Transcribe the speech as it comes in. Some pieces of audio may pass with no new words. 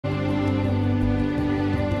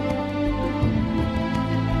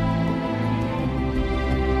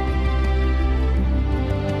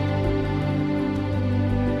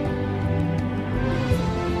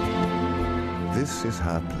This is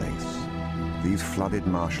her place. These flooded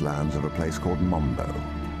marshlands of a place called Mombo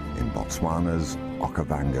in Botswana's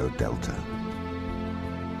Okavango Delta.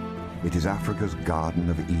 It is Africa's Garden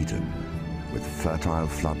of Eden, with fertile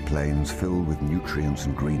floodplains filled with nutrients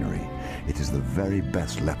and greenery. It is the very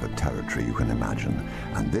best leopard territory you can imagine,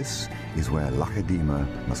 and this is where Lachadima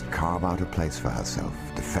must carve out a place for herself,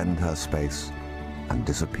 defend her space, and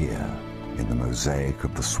disappear in the mosaic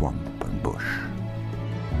of the swamp and bush.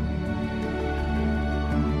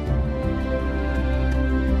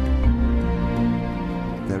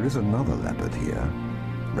 There is another leopard here,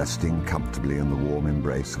 resting comfortably in the warm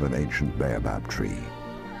embrace of an ancient baobab tree.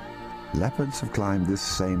 Leopards have climbed this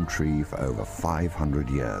same tree for over 500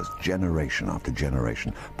 years, generation after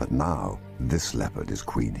generation, but now this leopard is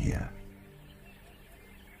queen here.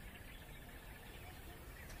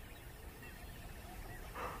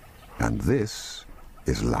 And this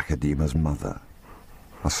is Lachadima's mother,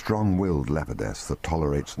 a strong-willed leopardess that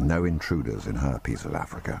tolerates no intruders in her piece of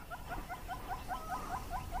Africa.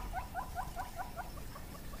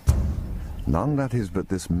 None, that is, but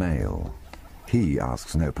this male. He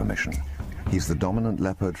asks no permission. He's the dominant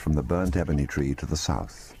leopard from the burnt ebony tree to the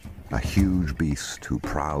south, a huge beast who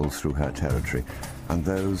prowls through her territory, and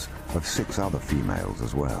those of 6 other females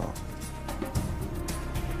as well.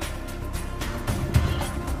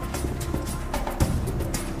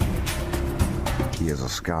 He is a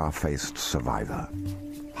scar-faced survivor,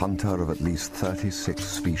 hunter of at least 36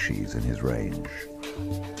 species in his range.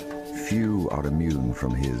 Few are immune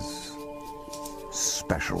from his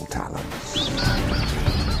special talents.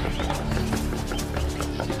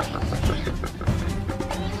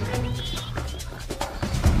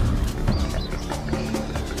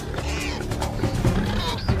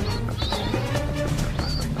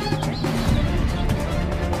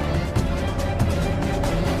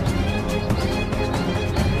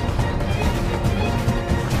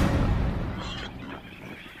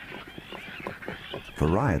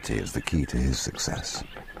 Variety is the key to his success.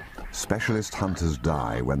 Specialist hunters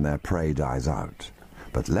die when their prey dies out,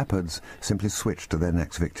 but leopards simply switch to their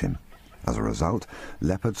next victim. As a result,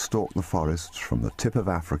 leopards stalk the forests from the tip of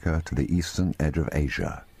Africa to the eastern edge of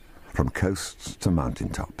Asia, from coasts to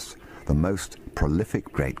mountaintops, the most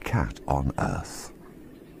prolific great cat on Earth.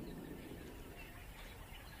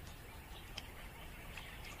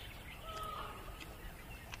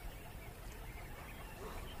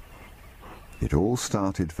 It all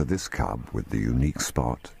started for this cub with the unique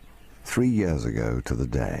spot 3 years ago to the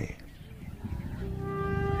day.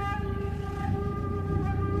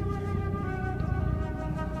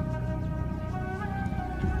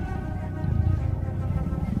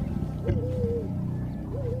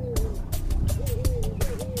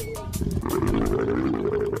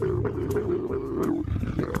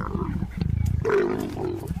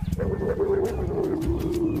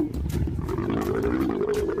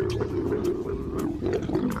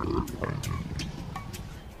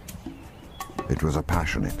 It was a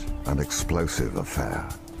passionate and explosive affair,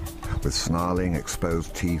 with snarling,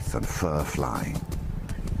 exposed teeth and fur flying.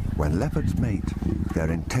 When leopards mate, their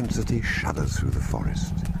intensity shudders through the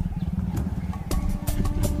forest.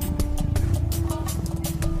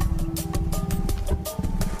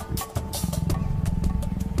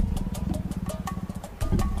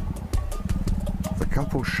 The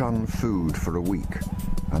couple shun food for a week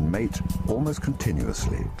and mate almost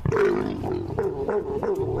continuously.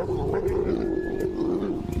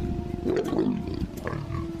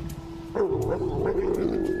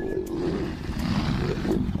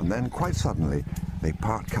 And then, quite suddenly, they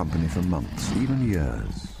part company for months, even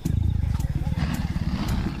years.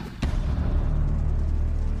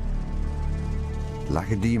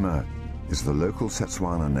 Lachadima is the local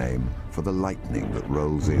Setswana name for the lightning that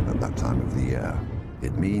rolls in at that time of the year.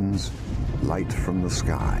 It means light from the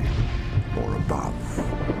sky, or above.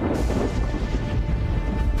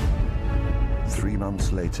 3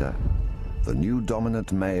 months later, the new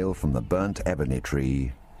dominant male from the burnt ebony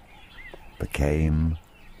tree became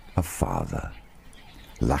a father.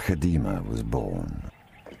 Lachadima was born.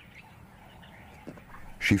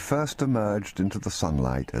 She first emerged into the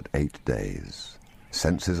sunlight at 8 days,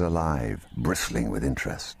 senses alive, bristling with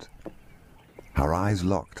interest. Her eyes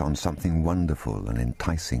locked on something wonderful and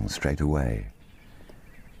enticing straight away.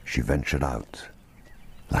 She ventured out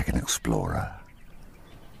like an explorer.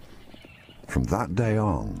 From that day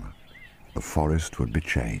on, the forest would be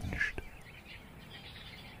changed.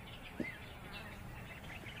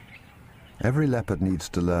 Every leopard needs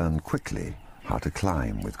to learn quickly how to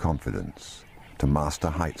climb with confidence, to master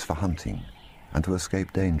heights for hunting, and to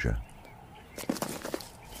escape danger.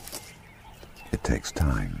 It takes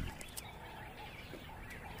time.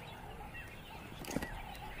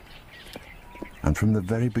 And from the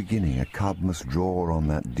very beginning, a cub must draw on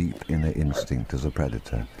that deep inner instinct as a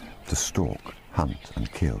predator to stalk, hunt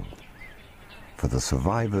and kill. For the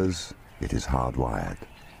survivors, it is hardwired.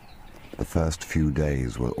 The first few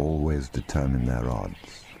days will always determine their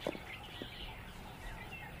odds.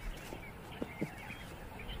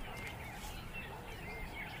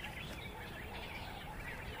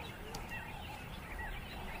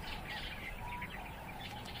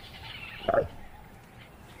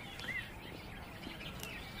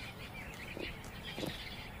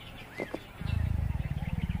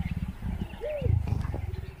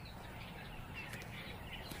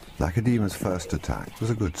 Lachydima's first attack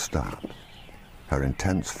was a good start. Her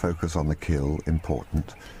intense focus on the kill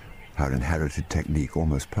important, her inherited technique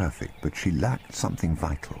almost perfect, but she lacked something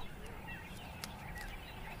vital.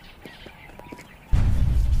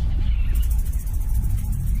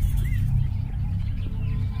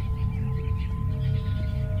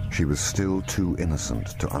 She was still too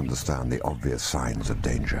innocent to understand the obvious signs of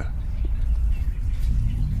danger.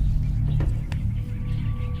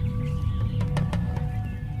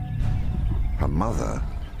 Her mother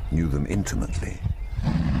knew them intimately.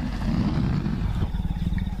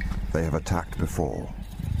 They have attacked before.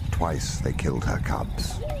 Twice they killed her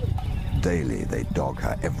cubs. Daily they dog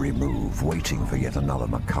her every move, waiting for yet another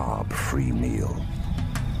macabre free meal.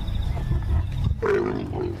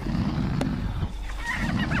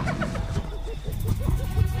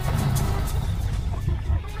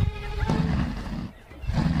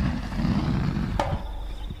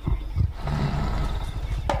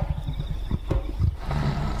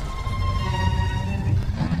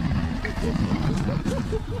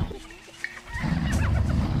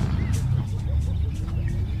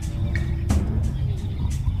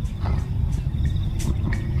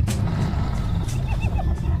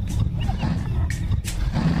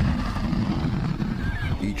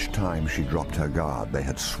 She dropped her guard, they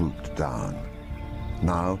had swooped down.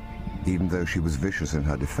 Now, even though she was vicious in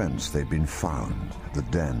her defense, they'd been found, the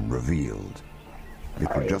den revealed.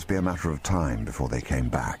 It would just be a matter of time before they came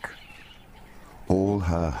back. All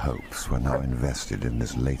her hopes were now invested in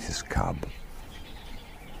this latest cub.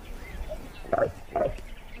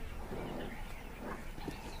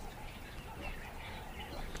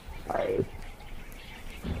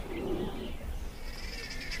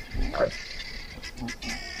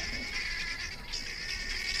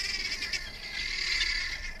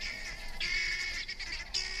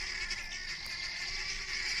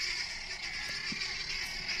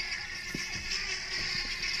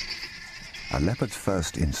 A leopard's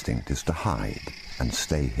first instinct is to hide and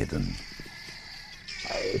stay hidden.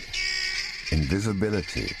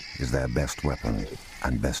 Invisibility is their best weapon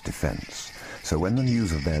and best defense. So when the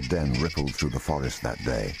news of their den rippled through the forest that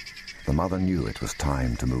day, the mother knew it was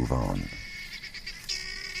time to move on.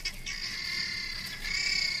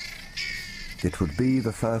 It would be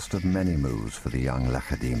the first of many moves for the young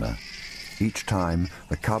Lachydima. Each time,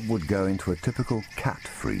 the cub would go into a typical cat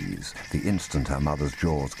freeze the instant her mother's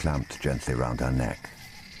jaws clamped gently round her neck.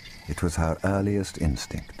 It was her earliest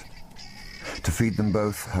instinct. To feed them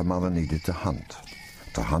both, her mother needed to hunt.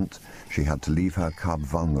 To hunt, she had to leave her cub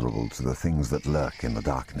vulnerable to the things that lurk in the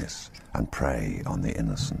darkness and prey on the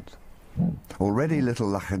innocent. Already little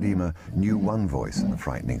Lachydima knew one voice in the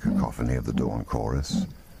frightening cacophony of the dawn chorus,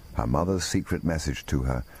 her mother's secret message to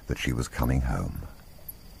her that she was coming home.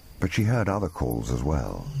 But she heard other calls as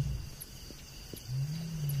well.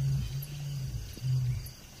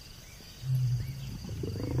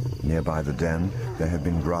 Nearby the den, there had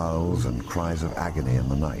been growls and cries of agony in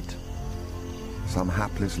the night. Some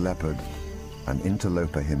hapless leopard, an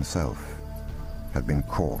interloper himself, had been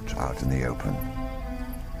caught out in the open.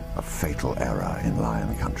 A fatal error in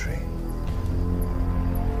lion country.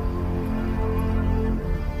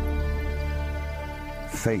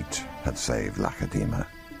 Fate had saved Lachydima.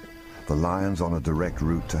 The lions on a direct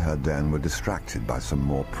route to her den were distracted by some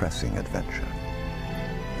more pressing adventure.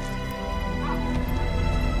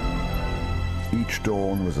 Each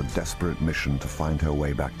dawn was a desperate mission to find her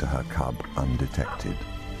way back to her cub undetected.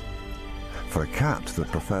 For a cat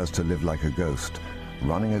that prefers to live like a ghost,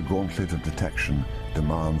 running a gauntlet of detection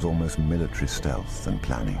demands almost military stealth and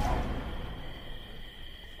planning.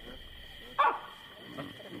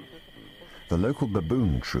 The local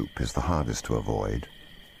baboon troop is the hardest to avoid.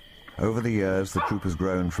 Over the years, the troop has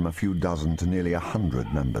grown from a few dozen to nearly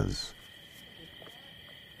 100 members.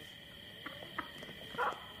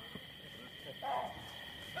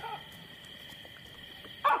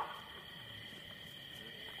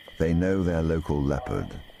 They know their local leopard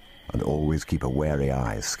and always keep a wary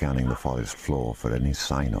eye scanning the forest floor for any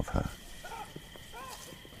sign of her.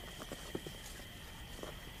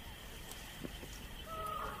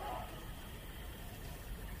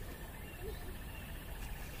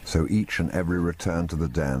 So each and every return to the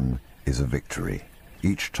den is a victory.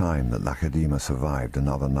 Each time that Lacedaemon survived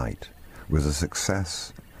another night was a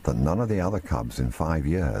success that none of the other cubs in 5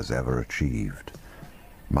 years ever achieved.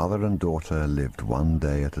 Mother and daughter lived one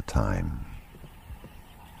day at a time.